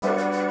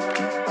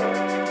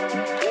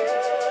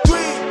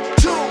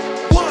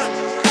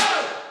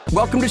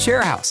Welcome to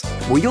Sharehouse,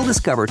 where you'll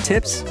discover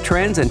tips,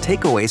 trends, and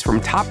takeaways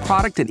from top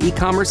product and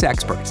e-commerce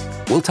experts.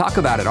 We'll talk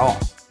about it all,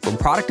 from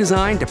product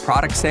design to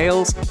product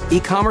sales,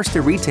 e-commerce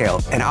to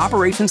retail, and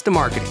operations to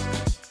marketing.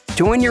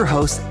 Join your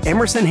hosts,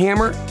 Emerson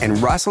Hammer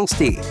and Russell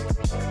Steed.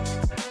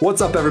 What's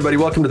up, everybody?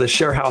 Welcome to the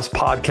Sharehouse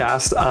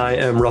podcast. I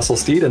am Russell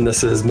Steed, and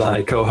this is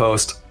my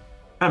co-host,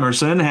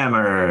 Emerson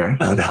Hammer.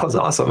 Oh, that was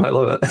awesome. I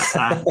love it.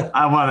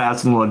 I want to add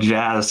some little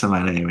jazz to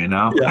my name, you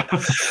know? Yeah.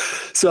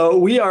 So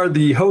we are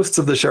the hosts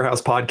of the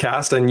Sharehouse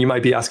podcast, and you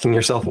might be asking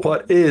yourself,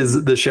 what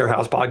is the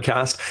Sharehouse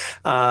podcast?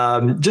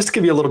 Just to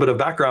give you a little bit of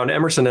background,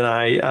 Emerson and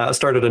I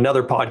started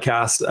another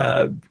podcast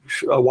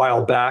a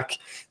while back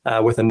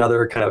with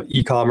another kind of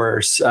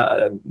e-commerce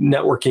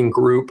networking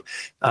group,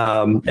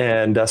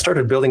 and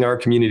started building our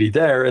community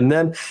there, and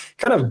then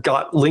kind of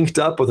got linked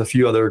up with a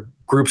few other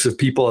groups of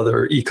people,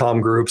 other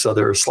e-com groups,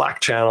 other Slack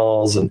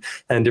channels, and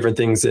different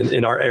things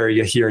in our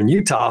area here in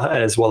Utah,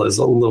 as well as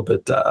a little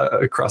bit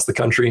across the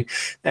country.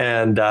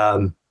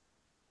 And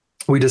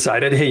we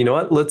decided, hey, you know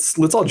what? Let's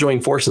all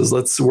join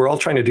forces. We're all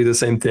trying to do the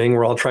same thing.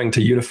 We're all trying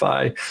to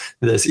unify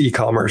this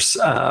e-commerce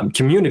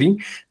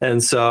community.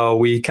 And so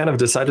we kind of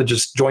decided to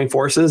just join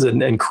forces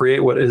and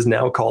create what is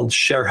now called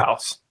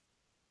Sharehouse.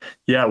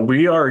 Yeah,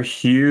 we are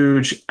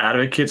huge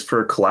advocates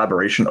for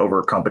collaboration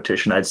over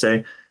competition, I'd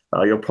say.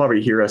 You'll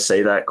probably hear us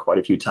say that quite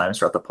a few times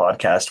throughout the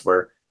podcast,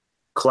 where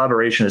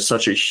collaboration is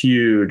such a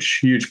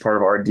huge part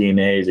of our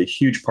DNA, is a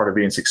huge part of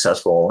being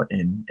successful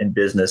in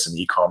business and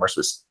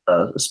e-commerce,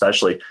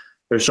 especially.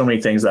 There's so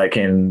many things that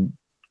can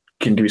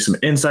give you some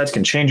insights,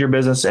 can change your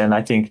business. And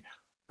I think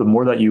the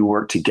more that you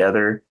work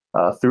together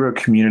through a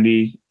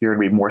community, you're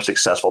going to be more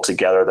successful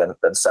together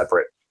than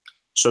separate.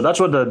 So that's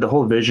what the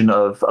whole vision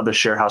of the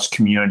Sharehouse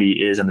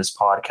community is in this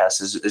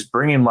podcast, is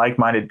bringing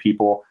like-minded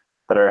people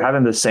that are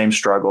having the same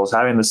struggles,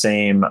 having the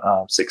same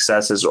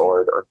successes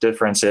or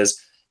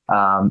differences,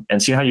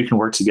 and see how you can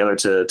work together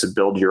to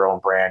build your own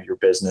brand, your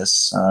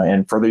business,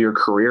 and further your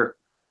career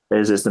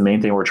is the main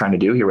thing we're trying to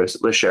do here with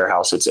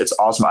Sharehouse. It's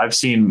awesome. I've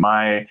seen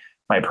my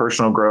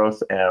personal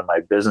growth and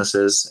my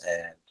businesses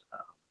and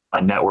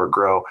my network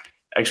grow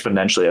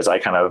exponentially as I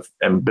kind of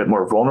am a bit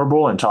more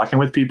vulnerable in talking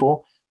with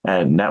people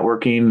and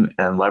networking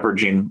and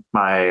leveraging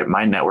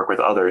my network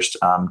with others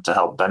to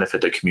help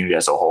benefit the community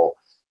as a whole.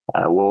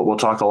 We'll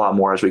talk a lot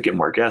more as we get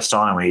more guests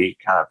on and we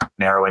kind of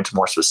narrow into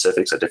more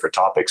specifics at different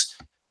topics.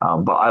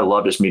 But I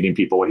love just meeting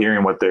people,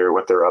 hearing what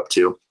they're up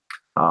to,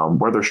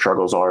 where their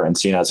struggles are, and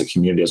seeing as a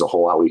community as a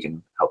whole how we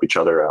can help each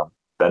other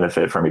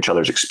benefit from each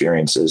other's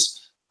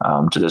experiences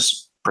to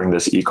just bring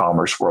this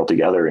e-commerce world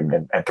together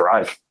and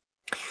thrive.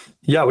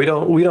 Yeah, we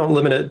don't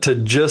limit it to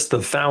just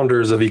the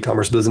founders of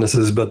e-commerce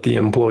businesses, but the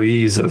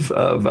employees of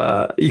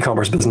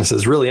e-commerce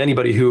businesses. Really,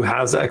 anybody who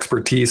has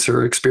expertise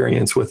or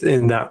experience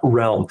within that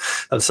realm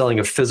of selling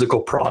a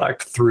physical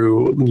product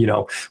through,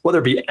 whether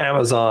it be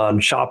Amazon,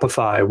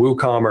 Shopify,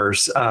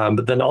 WooCommerce,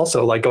 but then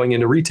also like going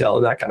into retail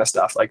and that kind of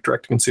stuff, like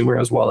direct to consumer,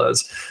 as well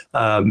as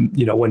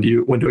when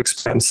to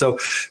expand. So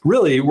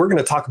really, we're going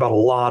to talk about a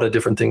lot of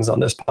different things on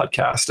this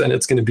podcast, and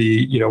it's going to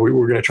be, we're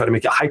going to try to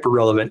make it hyper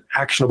relevant,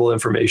 actionable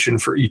information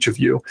for each of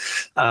you.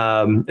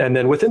 And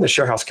then within the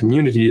Sharehouse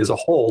community as a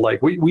whole,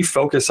 like we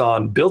focus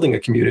on building a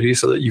community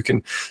so that you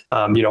can,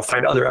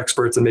 find other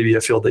experts in maybe a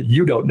field that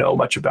you don't know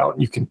much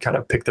about. You can kind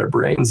of pick their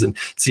brains and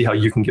see how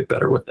you can get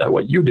better at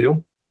what you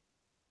do.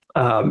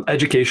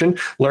 Education,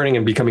 learning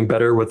and becoming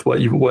better with what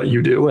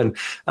you do, and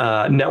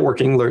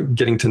networking,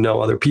 getting to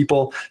know other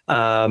people.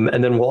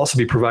 And then we'll also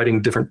be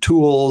providing different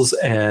tools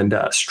and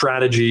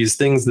strategies,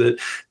 things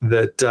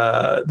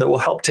that will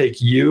help take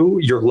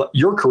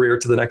your career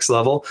to the next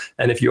level.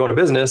 And if you own a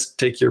business,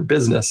 take your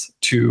business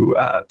to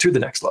the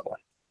next level.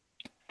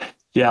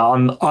 Yeah,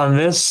 on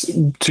this,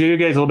 to give you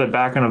guys a little bit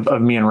background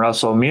of me and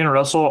Russell. Me and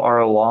Russell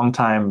are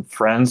longtime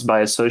friends by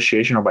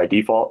association or by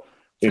default.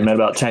 We met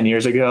about 10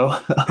 years ago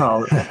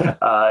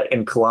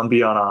in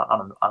Colombia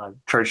on a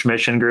church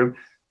mission group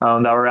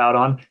that we're out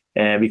on,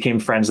 and became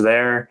friends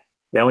there.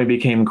 Then we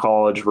became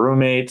college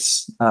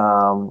roommates.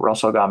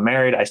 Russell got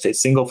married. I stayed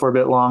single for a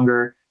bit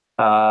longer.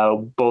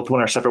 Both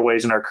went our separate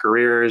ways in our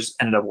careers,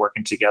 ended up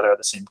working together at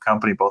the same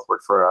company. Both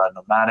worked for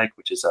Nomadic,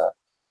 which is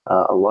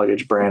a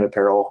luggage brand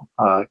apparel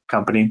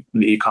company in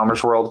the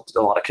e-commerce world. Did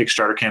a lot of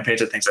Kickstarter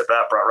campaigns and things like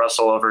that. Brought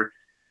Russell over.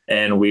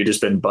 And we've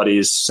just been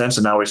buddies since.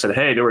 And now we said,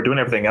 hey, we're doing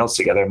everything else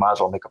together. Might as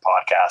well make a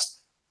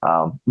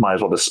podcast. Might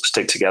as well just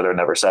stick together and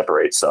never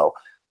separate. So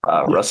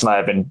Russ and I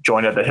have been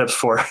joined at the hips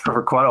for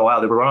quite a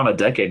while. We're going on a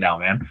decade now,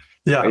 man.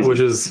 Yeah,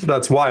 Crazy.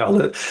 That's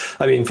wild.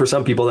 I mean, for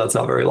some people, that's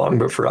not very long.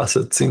 But for us,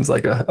 it seems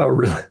like a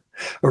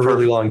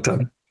really long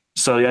time.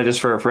 So yeah, just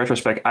for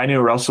retrospect, I knew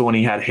Russell when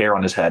he had hair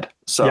on his head.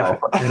 So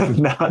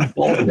yeah.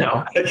 Bald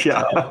now.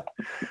 Yeah.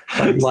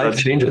 Life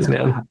changes,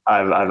 man.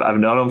 I've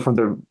known him from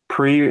the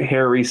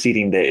pre-hair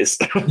receding days.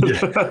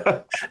 Yeah.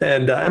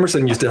 And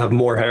Emerson used to have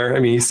more hair. I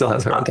mean, he still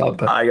has hair on top.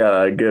 But I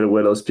got a good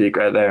widow's peak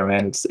right there,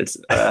 man. It's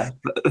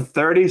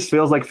 30s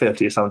feels like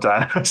 50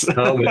 sometimes.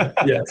 Oh, man.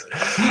 Yes.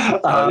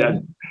 Yeah.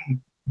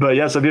 But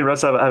yeah, so me and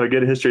Russ have a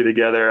good history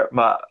together.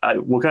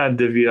 We'll kind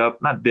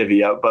of not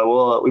divvy up,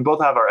 but we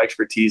both have our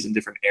expertise in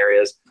different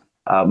areas.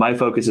 My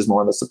focus is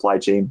more on the supply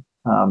chain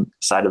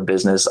side of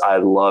business. I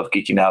love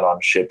geeking out on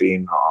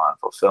shipping, on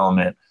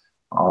fulfillment,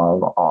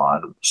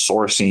 on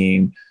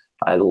sourcing.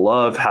 I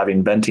love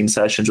having venting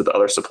sessions with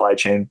other supply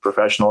chain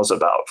professionals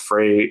about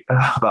freight,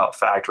 about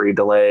factory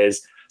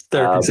delays.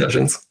 Therapy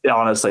sessions.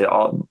 Honestly,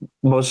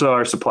 most of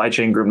our supply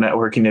chain group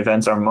networking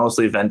events are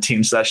mostly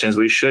venting sessions.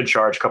 We should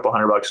charge a couple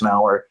 $100 an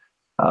hour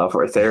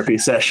for therapy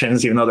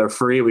sessions, even though they're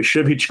free. We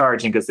should be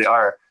charging because they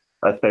are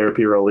a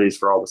therapy release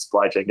for all the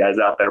supply chain guys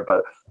out there.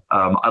 But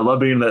I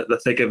love being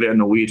the thick of it in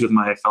the weeds with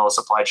my fellow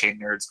supply chain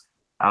nerds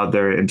out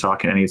there and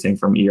talking anything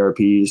from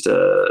ERPs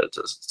to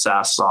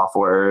SaaS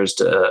softwares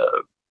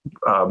to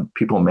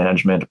people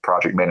management,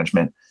 project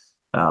management,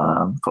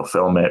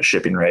 fulfillment,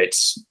 shipping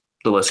rates.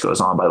 The list goes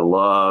on, but I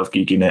love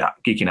geeking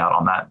out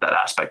on that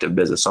aspect of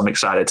business. So I'm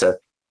excited to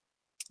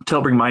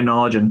help bring my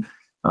knowledge and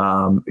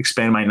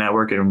expand my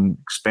network and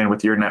expand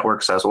with your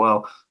networks as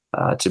well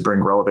to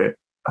bring relevant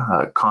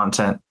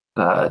content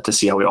to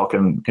see how we all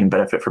can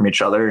benefit from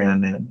each other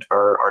and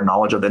our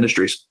knowledge of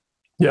industries.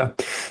 Yeah.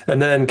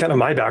 And then kind of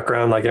my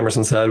background, like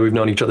Emerson said, we've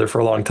known each other for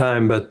a long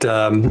time, but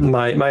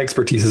my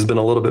expertise has been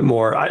a little bit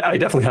more, I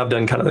definitely have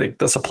done kind of like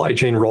the supply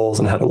chain roles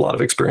and had a lot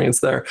of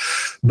experience there,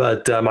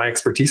 but my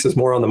expertise is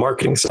more on the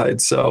marketing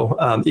side. So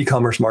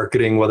e-commerce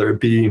marketing, whether it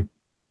be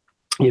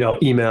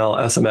email,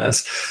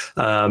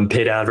 SMS,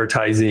 paid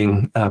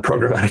advertising,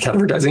 programmatic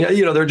advertising,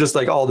 they're just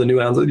like all the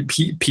nuances,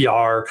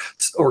 PR,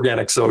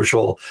 organic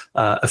social,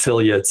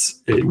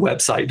 affiliates,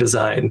 website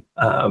design,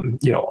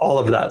 all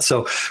of that.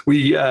 So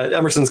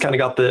Emerson's kind of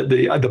got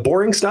the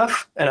boring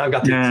stuff and I've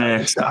got the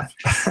exciting stuff.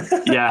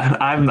 Yeah.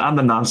 I'm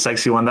the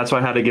non-sexy one. That's why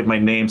I had to give my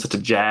name such a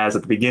jazz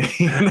at the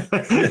beginning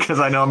because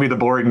I know I'm the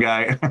boring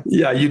guy.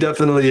 Yeah. You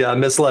definitely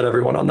misled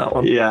everyone on that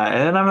one. Yeah.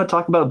 And I'm going to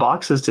talk about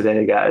boxes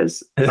today,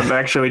 guys.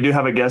 We do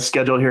have a guest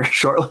scheduled here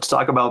shortly to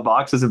talk about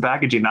boxes and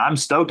packaging. I'm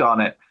stoked on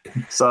it.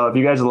 So if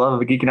you guys love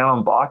geeking out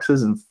on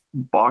boxes and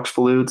box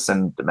flutes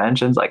and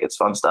dimensions, like it's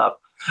fun stuff.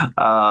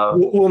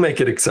 We'll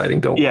make it exciting.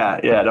 Don't worry.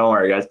 Yeah. Don't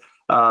worry, guys.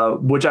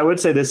 Which I would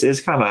say this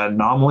is kind of an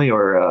anomaly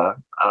or I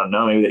don't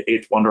know, maybe the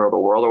eighth wonder of the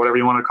world or whatever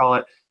you want to call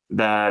it,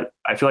 that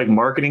I feel like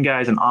marketing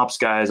guys and ops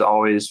guys we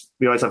always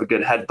have a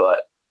good headbutt.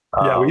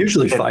 We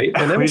usually fight.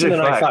 And Emerson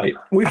and I fight.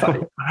 We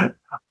fight.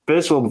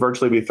 Fists will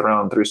virtually be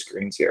thrown through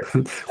screens here.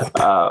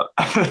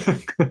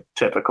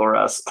 Typical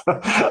Russ.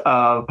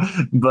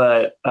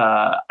 But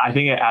I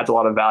think it adds a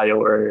lot of value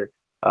where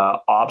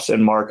ops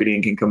and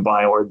marketing can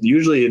combine, where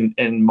usually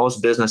in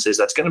most businesses,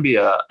 that's going to be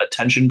a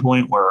tension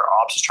point where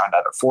ops is trying to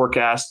either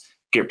forecast,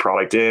 get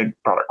product in,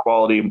 product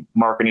quality,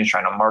 marketing is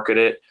trying to market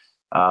it.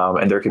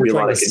 And there can be a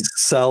lot of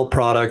sell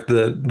product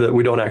that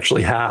we don't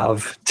actually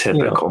have.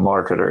 Typical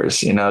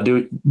marketers,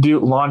 do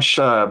launch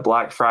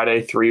Black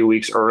Friday 3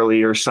 weeks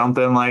early or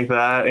something like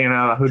that.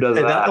 Who does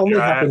that? That only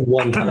happened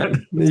one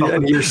time,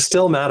 and you're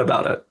still mad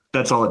about it.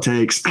 That's all it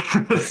takes.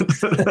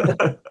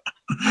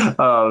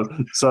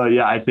 So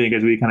yeah, I think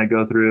as we kind of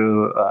go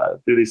through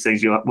these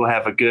things, we'll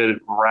have a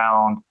good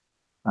round.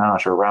 I'm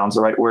not sure round's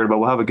the right word, but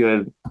we'll have a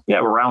good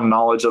round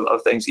knowledge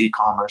of things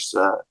e-commerce.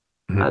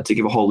 To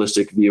give a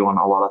holistic view on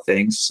a lot of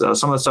things. So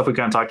some of the stuff we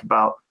kind of talked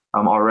about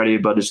already,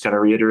 but just kind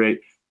of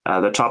reiterate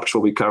the topics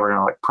we'll be covering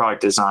are like product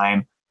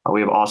design.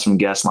 We have awesome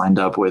guests lined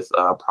up with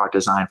product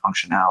design,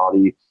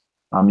 functionality,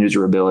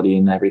 userability,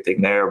 and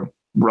everything there.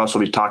 Russ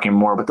will be talking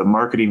more about the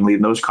marketing,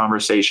 leading those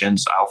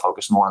conversations. I'll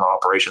focus more on the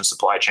operations,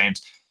 supply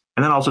chains,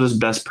 and then also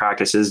just best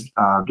practices,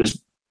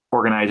 just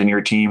organizing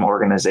your team,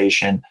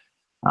 organization,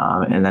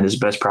 and then just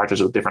best practice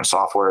with different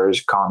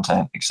softwares,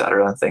 content, et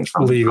cetera, and things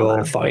from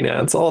legal,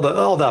 finance, all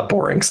that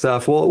boring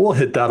stuff. We'll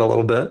hit that a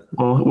little bit.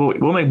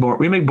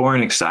 We make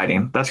boring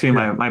exciting. That's gonna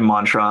be my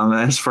mantra on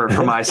this for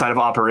my side of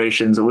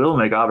operations. We'll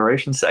make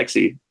operations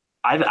sexy.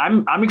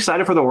 I'm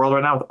excited for the world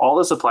right now with all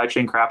the supply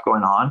chain crap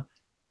going on.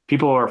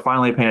 People are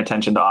finally paying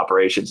attention to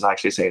operations and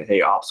actually saying,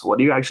 "Hey, ops, what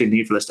do you actually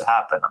need for this to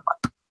happen?" I'm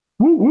like,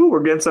 woo,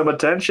 we're getting some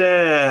attention.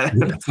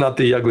 It's not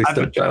the ugly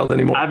stepchild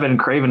anymore. I've been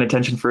craving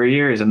attention for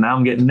years, and now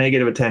I'm getting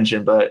negative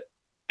attention. But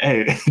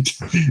hey,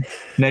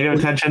 negative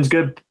attention's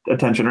good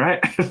attention,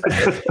 right?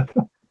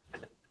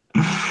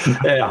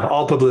 Yeah,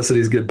 all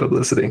publicity is good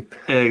publicity.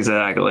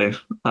 Exactly.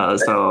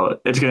 So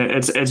it's good.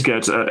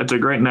 It's a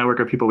great network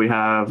of people we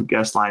have,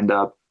 guests lined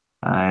up,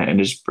 and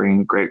just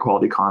bring great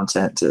quality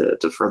content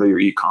to further your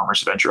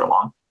e-commerce venture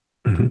along.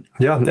 Mm-hmm.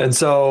 Yeah. And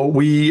so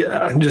we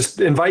just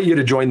invite you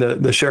to join the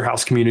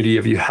Sharehouse community.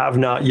 If you have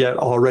not yet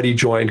already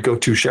joined, go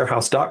to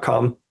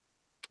sharehouse.com.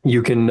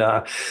 You can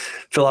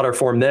fill out our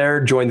form there,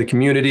 join the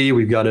community.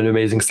 We've got an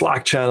amazing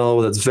Slack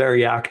channel that's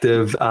very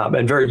active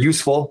and very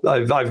useful.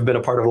 I've been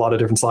a part of a lot of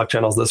different Slack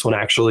channels. This one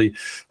actually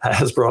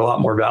has brought a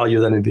lot more value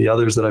than the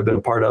others that I've been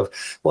a part of.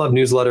 We'll have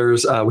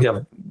newsletters. We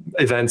have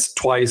events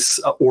twice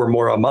or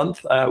more a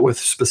month with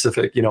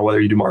specific, whether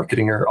you do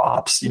marketing or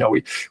ops,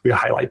 we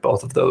highlight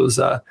both of those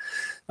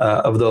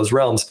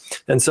realms.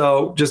 And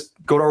so just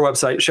go to our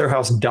website,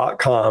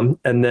 sharehouse.com,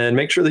 and then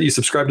make sure that you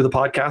subscribe to the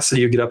podcast so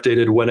you get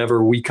updated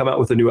whenever we come out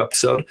with a new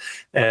episode.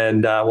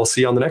 And we'll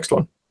see you on the next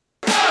one.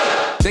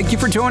 Thank you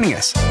for joining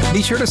us.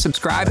 Be sure to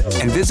subscribe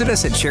and visit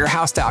us at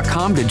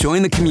sharehouse.com to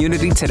join the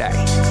community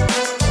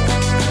today.